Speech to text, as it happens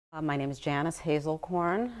My name is Janice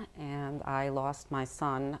Hazelcorn, and I lost my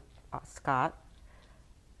son, Scott,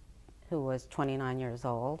 who was 29 years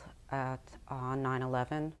old at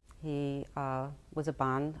 9/11. He was a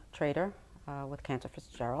bond trader with Cantor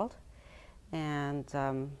Fitzgerald, and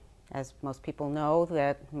as most people know,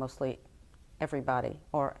 that mostly everybody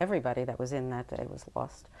that was in that day was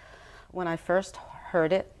lost. When I first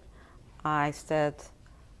heard it, I said,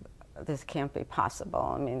 this can't be possible.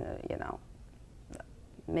 I mean,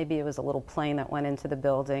 maybe it was a little plane that went into the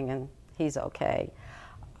building and he's okay.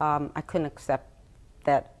 I couldn't accept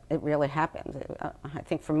that it really happened. I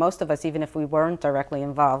think for most of us, even if we weren't directly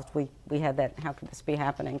involved, we had that, how could this be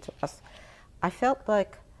happening to us? I felt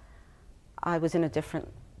like I was in a different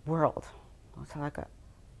world. It was like a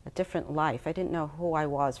different life. I didn't know who I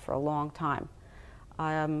was for a long time.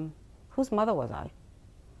 Whose mother was I?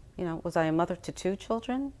 Was I a mother to 2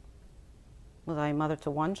 children? Was I a mother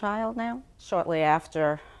to 1 child now? Shortly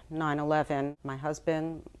after 9/11, my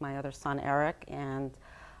husband, my other son Eric, and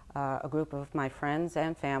a group of my friends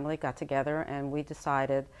and family got together, and we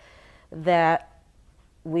decided that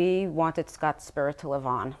we wanted Scott's spirit to live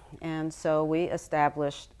on. And so we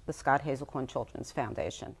established the Scott Hazelcorn Children's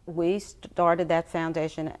Foundation. We started that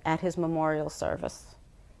foundation at his memorial service,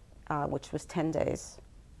 which was 10 days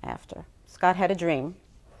after. Scott had a dream.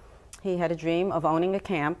 He had a dream of owning a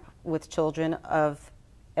camp with children of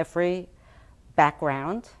every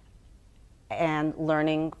background and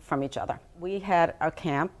learning from each other. We had a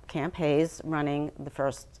camp, Camp Hayes, running the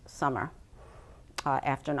first summer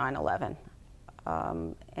after 9/11.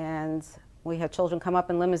 And we had children come up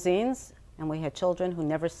in limousines, and we had children who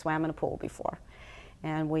never swam in a pool before.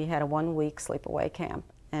 And we had a 1-week sleepaway camp.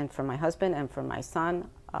 And for my husband and for my son,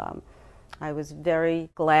 I was very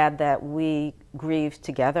glad that we grieved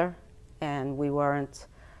together, and we weren't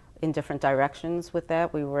in different directions with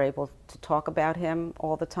that. We were able to talk about him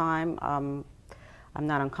all the time. I'm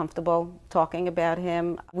not uncomfortable talking about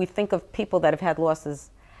him. We think of people that have had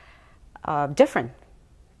losses different,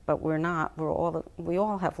 but we're not. We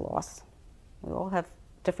all have loss. We all have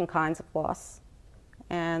different kinds of loss,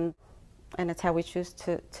 and it's how we choose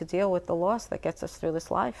to deal with the loss that gets us through this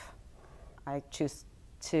life. I choose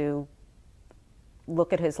to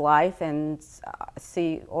look at his life and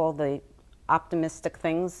see all the optimistic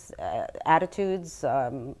things, attitudes,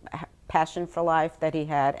 passion for life that he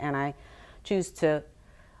had, and I choose to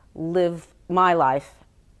live my life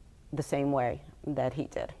the same way that he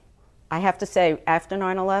did. I have to say, after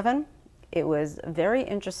 9/11, it was very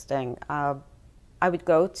interesting. I would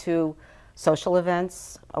go to social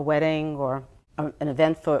events, a wedding or an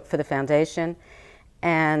event for the foundation,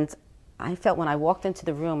 and I felt when I walked into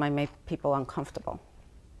the room, I made people uncomfortable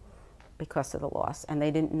because of the loss, and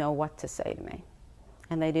they didn't know what to say to me,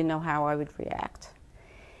 and they didn't know how I would react.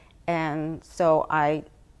 And so I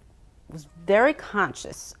was very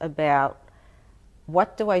conscious about,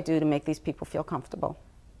 what do I do to make these people feel comfortable?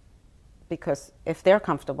 Because if they're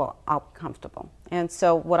comfortable, I'll be comfortable. And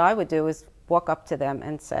so what I would do is walk up to them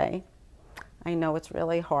and say, I know it's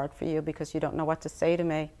really hard for you because you don't know what to say to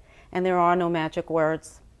me, and there are no magic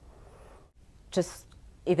words. Just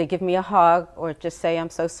either give me a hug or just say, I'm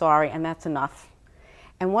so sorry, and that's enough.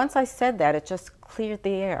 And once I said that, it just cleared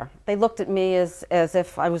the air. They looked at me as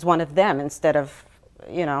if I was one of them, instead of,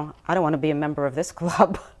 I don't want to be a member of this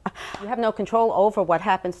club. You have no control over what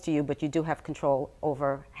happens to you, but you do have control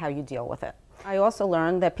over how you deal with it. I also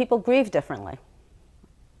learned that people grieve differently,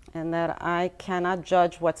 and that I cannot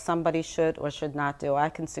judge what somebody should or should not do. I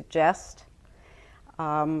can suggest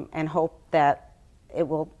and hope that it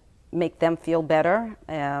will make them feel better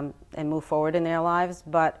and move forward in their lives,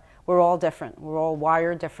 but we're all different. We're all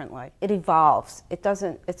wired differently. It evolves.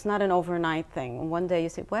 It's not an overnight thing. And one day you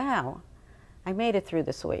say, wow, I made it through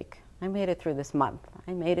this week. I made it through this month.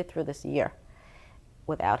 I made it through this year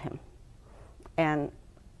without him. And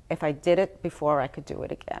if I did it before, I could do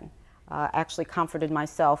it again. Actually comforted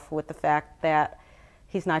myself with the fact that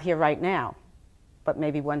he's not here right now, but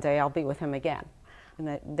maybe one day I'll be with him again. And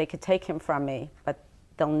that they could take him from me, but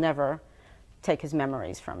they'll never take his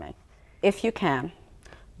memories from me. If you can,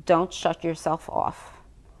 don't shut yourself off.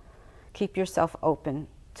 Keep yourself open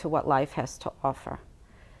to what life has to offer.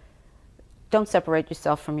 Don't separate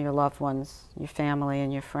yourself from your loved ones, your family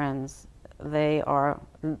and your friends.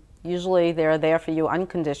 Usually they're there for you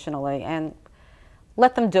unconditionally, and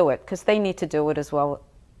let them do it, because they need to do it as well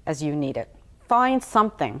as you need it. Find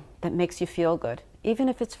something that makes you feel good, even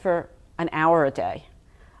if it's for an hour a day.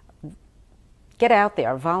 Get out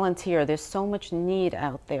there, volunteer. There's so much need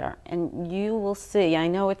out there, and you will see. I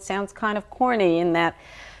know it sounds kind of corny in that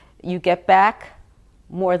you get back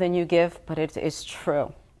more than you give, but it is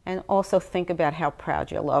true. And also think about how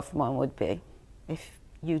proud your loved one would be if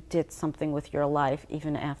you did something with your life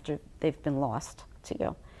even after they've been lost to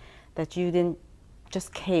you, that you didn't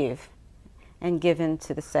just cave and give in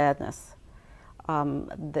to the sadness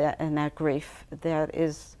and that grief that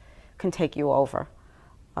can take you over.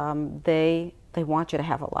 They want you to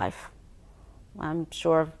have a life. I'm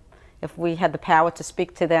sure if we had the power to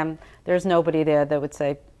speak to them, there's nobody there that would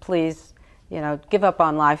say, please, give up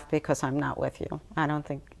on life because I'm not with you. I don't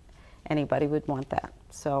think anybody would want that.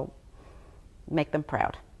 So make them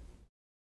proud.